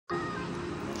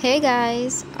Hey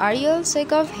guys, are you all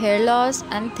sick of hair loss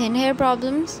and thin hair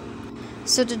problems?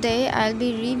 So today I'll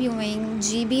be reviewing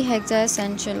GB Hexa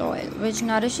Essential Oil, which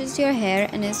nourishes your hair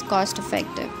and is cost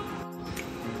effective.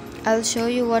 I'll show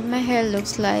you what my hair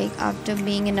looks like after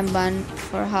being in a bun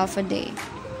for half a day.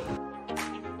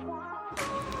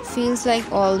 Feels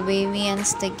like all wavy and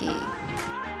sticky.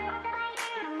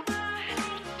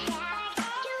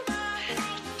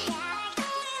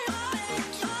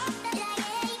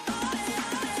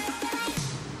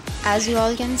 As you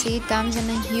all can see, it comes in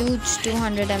a huge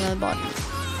 200 ml bottle.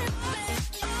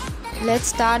 Let's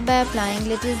start by applying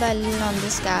little by little on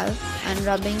the scalp and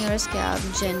rubbing your scalp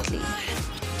gently.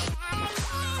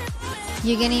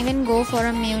 You can even go for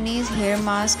a mayonnaise hair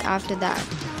mask after that.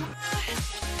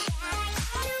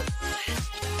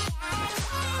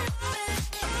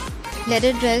 Let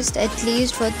it rest at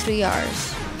least for 3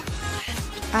 hours.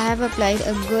 I have applied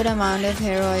a good amount of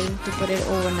hair oil to put it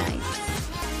overnight.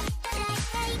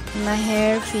 My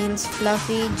hair feels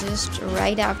fluffy just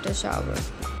right after shower.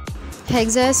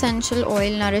 Hexa Essential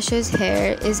Oil nourishes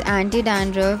hair, is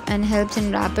anti-dandruff and helps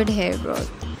in rapid hair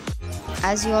growth.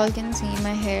 As you all can see,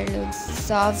 my hair looks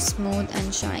soft, smooth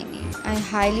and shiny. I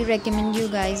highly recommend you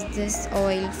guys this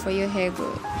oil for your hair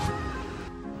growth.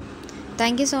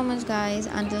 Thank you so much guys.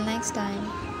 Until next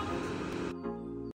time.